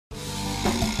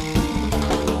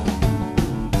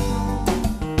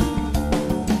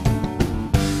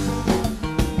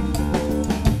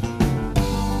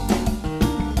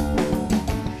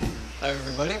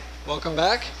Welcome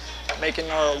back. Making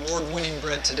our award-winning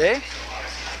bread today.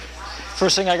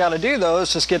 First thing I gotta do though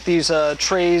is just get these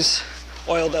trays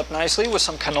oiled up nicely with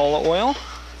some canola oil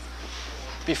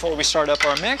before we start up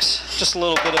our mix. Just a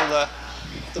little bit of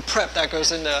the prep that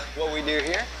goes into what we do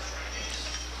here.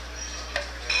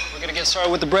 We're gonna get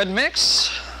started with the bread mix.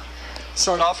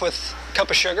 Start off with a cup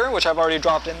of sugar, which I've already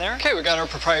dropped in there. Okay, we got our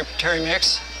proprietary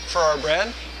mix for our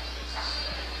bread.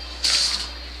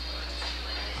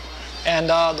 And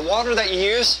the water that you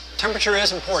use, temperature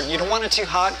is important. You don't want it too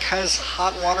hot because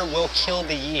hot water will kill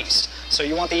the yeast. So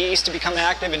you want the yeast to become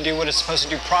active and do what it's supposed to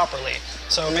do properly.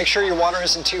 So make sure your water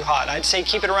isn't too hot. I'd say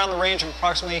keep it around the range of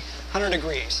approximately 100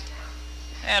 degrees.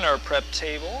 And our prep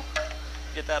table,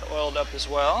 get that oiled up as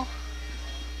well.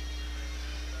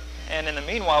 And in the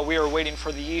meanwhile, we are waiting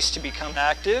for the yeast to become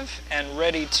active and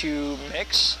ready to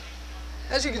mix.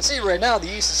 As you can see right now, the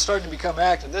yeast is starting to become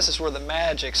active. This is where the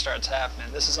magic starts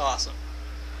happening. This is awesome.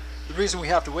 The reason we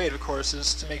have to wait, of course,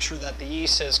 is to make sure that the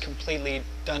yeast is completely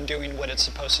done doing what it's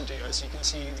supposed to do. As you can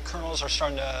see, the kernels are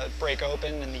starting to break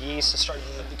open and the yeast is starting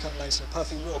to become nice and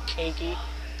puffy, real cakey.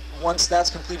 Once that's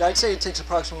complete, I'd say it takes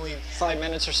approximately 5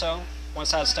 minutes or so.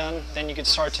 Once that's done, then you can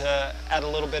start to add a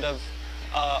little bit of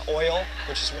oil,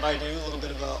 which is what I do, a little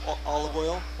bit of olive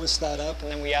oil, whisk that up, and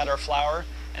then we add our flour,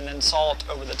 and then salt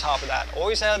over the top of that.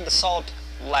 Always add the salt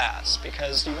last,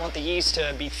 because you want the yeast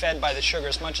to be fed by the sugar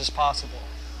as much as possible.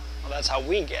 Well, that's how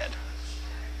we get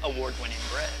award-winning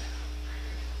bread.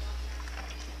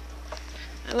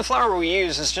 And the flour we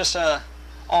use is just a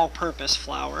all-purpose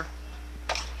flour.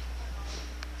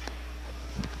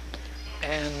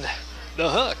 And the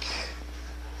hook.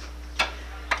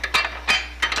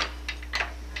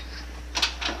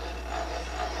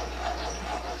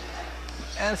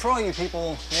 And for all you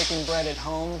people making bread at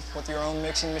home with your own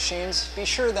mixing machines, be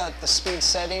sure that the speed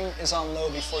setting is on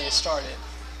low before you start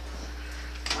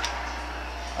it.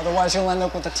 Otherwise, you'll end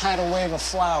up with a tidal wave of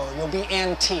flour. You'll be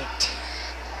antiqued.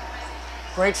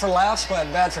 Great for laughs,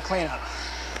 but bad for cleanup.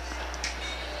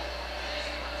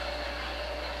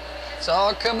 It's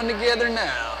all coming together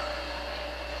now.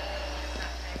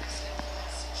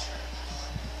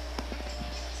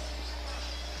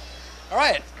 All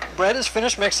right, bread is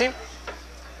finished mixing.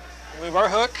 Remove our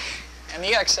hook and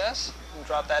the excess and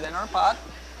drop that in our pot.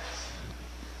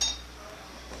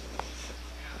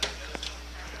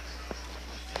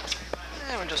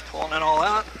 And we're just pulling it all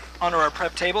out onto our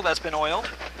prep table that's been oiled.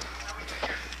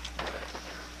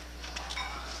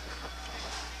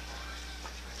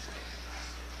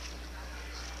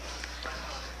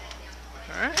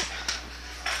 All right,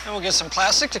 and we'll get some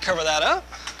plastic to cover that up.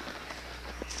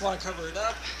 You want to cover it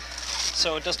up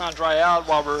so it does not dry out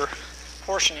while we're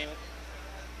portioning.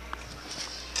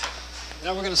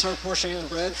 Now we're going to start portioning the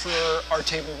bread for our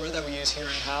table bread that we use here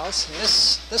in-house. And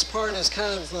this part is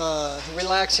kind of the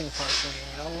relaxing part for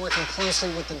me. I'm working closely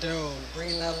with the dough,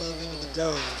 bringing that love into the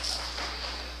dough.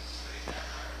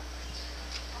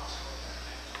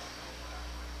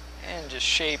 And just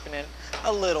shaping it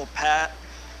a little pat.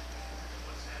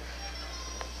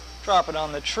 Drop it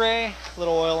on the tray, a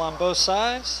little oil on both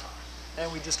sides.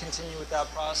 And we just continue with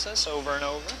that process over and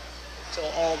over until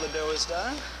all the dough is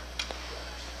done.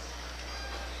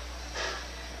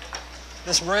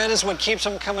 This bread is what keeps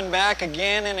them coming back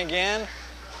again and again.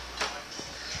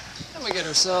 And we get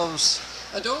ourselves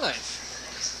a dough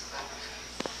knife.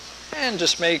 And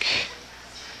just make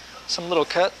some little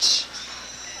cuts.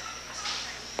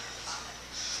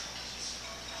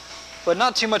 But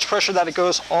not too much pressure that it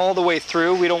goes all the way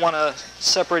through. We don't want to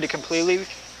separate it completely.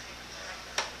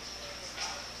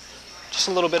 Just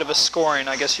a little bit of a scoring,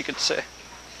 I guess you could say.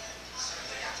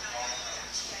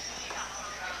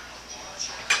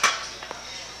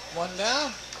 One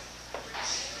down.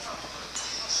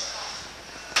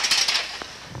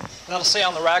 That'll stay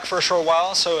on the rack for a short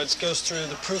while, so it goes through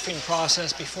the proofing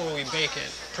process before we bake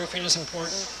it. Proofing is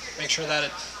important. Make sure that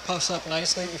it puffs up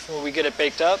nicely before we get it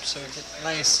baked up, so we get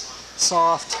nice,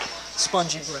 soft,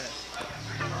 spongy bread.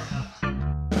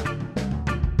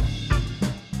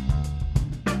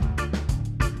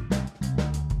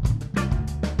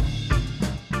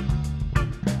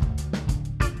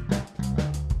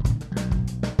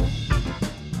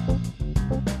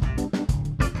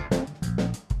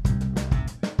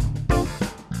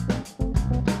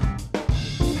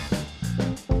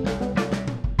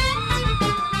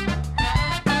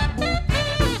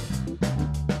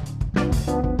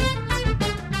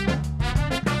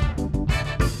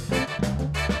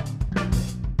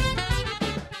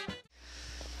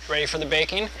 Ready for the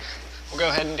baking? We'll go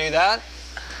ahead and do that.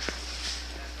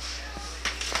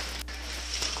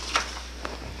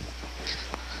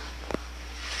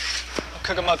 I'll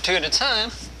cook them up 2 at a time.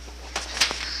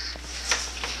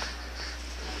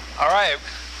 All right,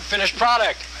 finished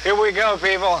product. Here we go,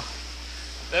 people.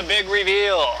 The big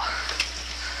reveal.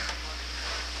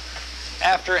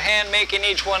 After hand making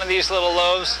each one of these little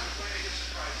loaves,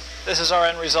 this is our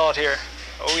end result here.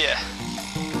 Oh yeah.